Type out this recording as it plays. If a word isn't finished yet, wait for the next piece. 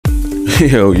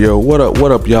Yo, what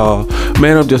up, y'all?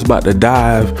 Man, I'm just about to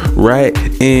dive right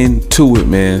into it,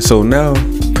 man. So now,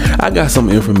 I got some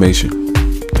information.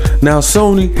 Now,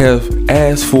 Sony have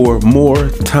asked for more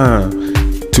time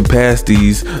to pass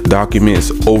these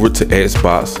documents over to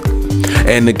Xbox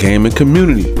and the gaming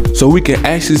community, so we can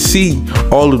actually see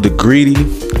all of the greedy,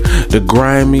 the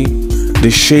grimy, the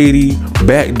shady,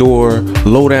 backdoor,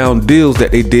 lowdown deals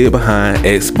that they did behind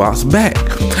Xbox back.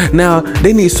 Now,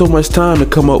 they need so much time to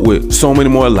come up with so many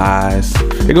more lies.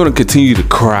 They're gonna continue to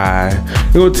cry.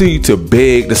 They're gonna continue to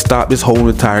beg to stop this whole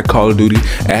entire Call of Duty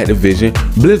Activision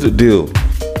Blizzard deal.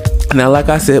 Now, like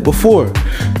I said before,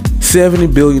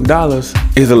 $70 billion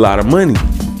is a lot of money.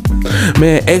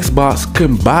 Man, Xbox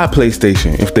can buy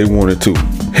PlayStation if they wanted to.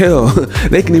 Hell,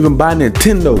 they can even buy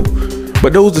Nintendo.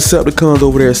 But those Decepticons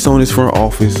over there at Sony's front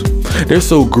office, they're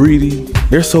so greedy,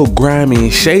 they're so grimy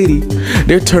and shady,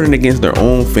 they're turning against their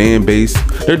own fan base.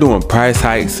 They're doing price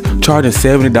hikes, charging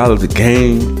 $70 a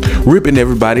game, ripping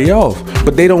everybody off.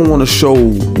 But they don't want to show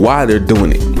why they're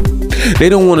doing it. They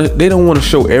don't want to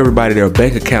show everybody their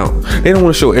bank account. They don't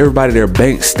want to show everybody their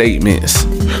bank statements.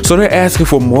 So they're asking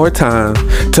for more time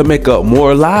to make up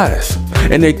more lies.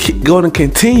 And they're going to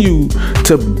continue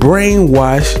to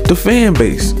brainwash the fan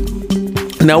base.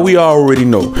 Now, we already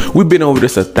know, we've been over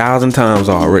this 1,000 times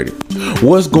already.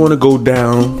 What's going to go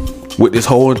down with this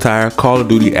whole entire Call of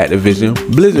Duty Activision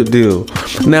Blizzard deal?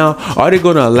 Now, are they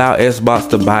going to allow Xbox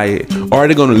to buy it, or are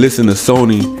they going to listen to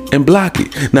Sony and block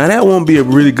it? Now, that won't be a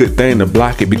really good thing to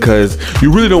block it, because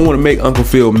you really don't want to make Uncle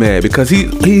Phil mad, because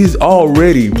he's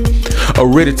already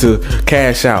ready to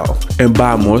cash out and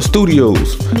buy more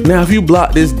studios. Now, if you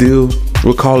block this deal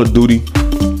with Call of Duty,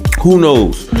 who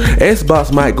knows?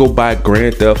 Xbox might go buy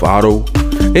Grand Theft Auto.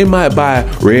 They might buy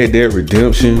Red Dead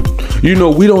Redemption. You know,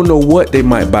 we don't know what they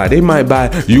might buy. They might buy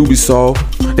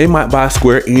Ubisoft. They might buy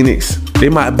Square Enix. They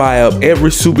might buy up every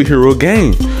superhero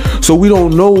game. So we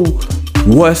don't know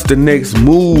what's the next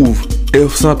move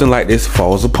if something like this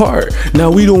falls apart.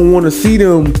 Now, we don't want to see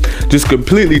them just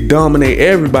completely dominate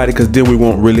everybody, because then we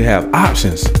won't really have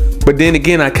options. But then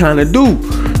again, I kind of do,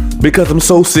 because I'm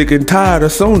so sick and tired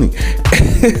of Sony.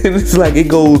 And it's like it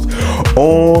goes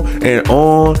on and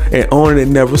on and on, and it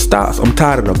never stops. I'm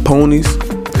tired of the ponies.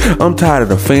 I'm tired of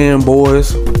the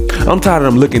fanboys. I'm tired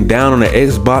of them looking down on the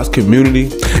Xbox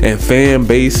community and fan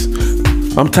base.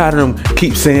 I'm tired of them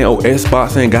keep saying, oh,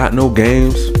 Xbox ain't got no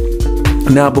games.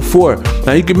 Now,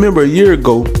 you can remember a year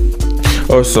ago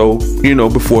or so, you know,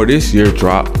 before this year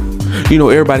dropped, you know,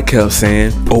 everybody kept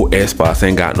saying, oh, Xbox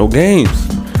ain't got no games.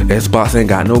 Xbox ain't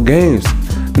got no games.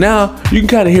 Now, you can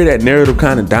kind of hear that narrative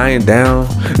kind of dying down.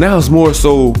 Now it's more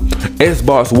so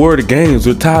Xbox were the games.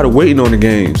 We're tired of waiting on the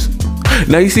games.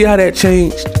 Now, you see how that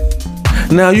changed?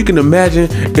 Now, you can imagine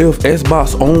if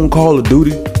Xbox owned Call of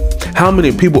Duty, how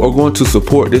many people are going to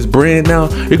support this brand now?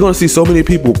 You're going to see so many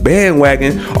people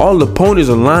bandwagon. All the ponies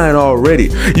are lying already.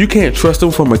 You can't trust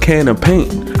them from a can of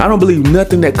paint. I don't believe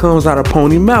nothing that comes out of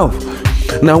pony mouth.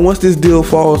 Now, once this deal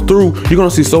falls through, you're going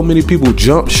to see so many people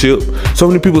jump ship. So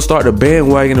many people start to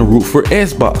bandwagon and root for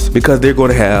Xbox, because they're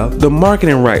going to have the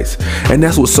marketing rights. And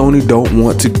that's what Sony don't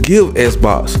want to give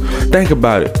Xbox. Think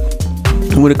about it.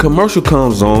 When a commercial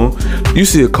comes on, you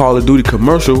see a Call of Duty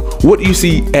commercial. What do you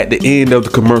see at the end of the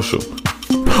commercial?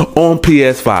 On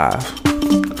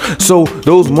PS5. So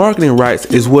those marketing rights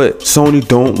is what Sony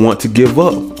don't want to give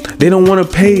up. They don't want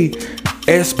to pay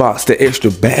Xbox the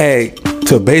extra bag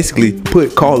to basically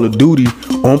put Call of Duty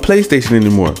on PlayStation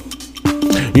anymore.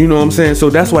 You know what I'm saying? So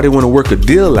that's why they want to work a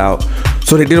deal out,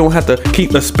 so that they don't have to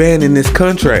keep expanding this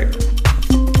contract.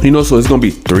 You know, so it's gonna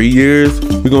be 3 years.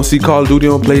 We're gonna see Call of Duty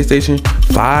on PlayStation.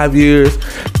 5 years,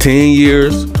 10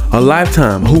 years, a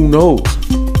lifetime. Who knows?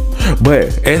 But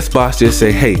Xbox just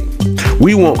say, hey,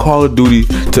 we want Call of Duty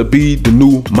to be the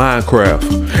new Minecraft.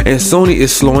 And Sony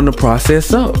is slowing the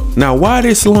process up. Now, why are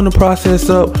they slowing the process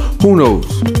up? Who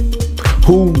knows?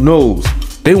 Who knows?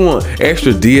 They want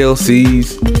extra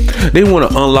DLCs. They want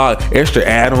to unlock extra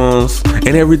add-ons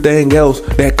and everything else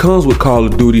that comes with Call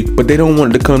of Duty, but they don't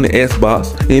want it to come to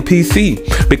Xbox and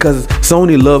PC, because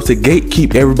Sony loves to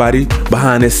gatekeep everybody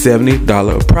behind this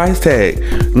 $70 price tag.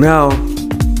 Now,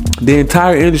 the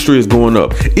entire industry is going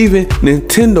up. Even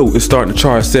Nintendo is starting to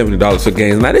charge $70 for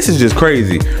games. Now, this is just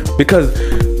crazy, because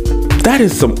that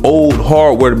is some old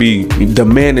hardware to be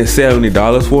demanding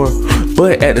 $70 for.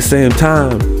 But at the same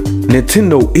time,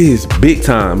 Nintendo is big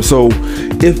time. So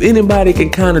if anybody can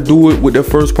kind of do it with their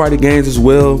first party games as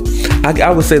well, I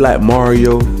would say like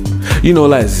Mario, you know,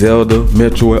 like Zelda,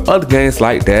 Metroid, other games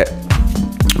like that,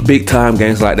 big time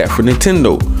games like that for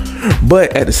Nintendo.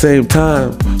 But at the same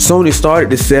time, Sony started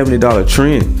the $70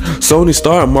 trend. Sony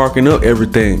started marking up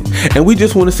everything. And we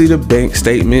just want to see the bank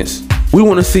statements. We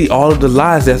want to see all of the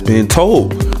lies that's being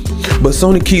told. But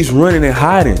Sony keeps running and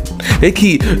hiding. They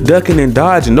keep ducking and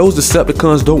dodging. Those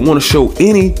Decepticons don't want to show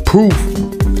any proof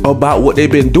about what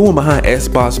they've been doing behind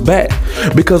Xbox back,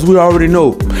 because we already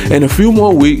know in a few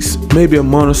more weeks, maybe a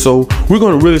month or so, we're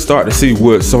going to really start to see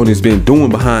what Sony's been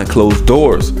doing behind closed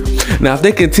doors. Now, if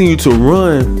they continue to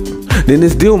run, then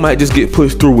this deal might just get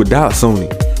pushed through without Sony,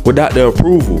 without their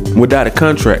approval, without a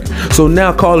contract. So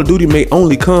now Call of Duty may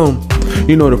only come,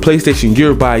 you know, to PlayStation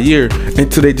year by year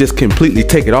until they just completely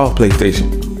take it off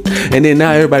PlayStation. And then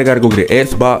now everybody got to go get an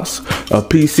Xbox, a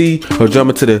PC, or jump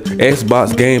into the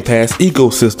Xbox Game Pass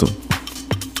ecosystem.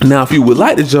 Now, if you would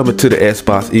like to jump into the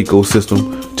Xbox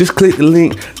ecosystem, just click the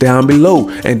link down below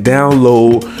and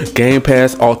download Game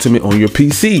Pass Ultimate on your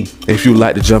PC. If you would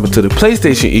like to jump into the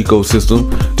PlayStation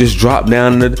ecosystem, just drop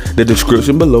down in the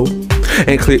description below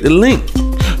and click the link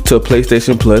to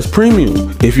PlayStation Plus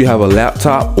Premium if you have a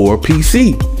laptop or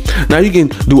PC. Now you can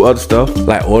do other stuff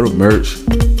like order merch,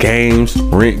 games,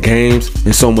 rent games,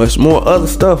 and so much more other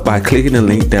stuff by clicking the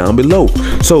link down below.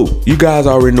 So you guys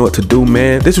already know what to do,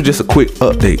 man. This was just a quick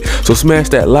update. So smash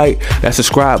that like, that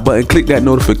subscribe button, click that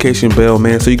notification bell,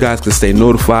 man, so you guys can stay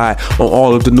notified on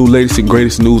all of the new latest and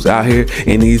greatest news out here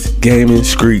in these gaming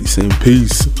streets. And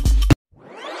peace.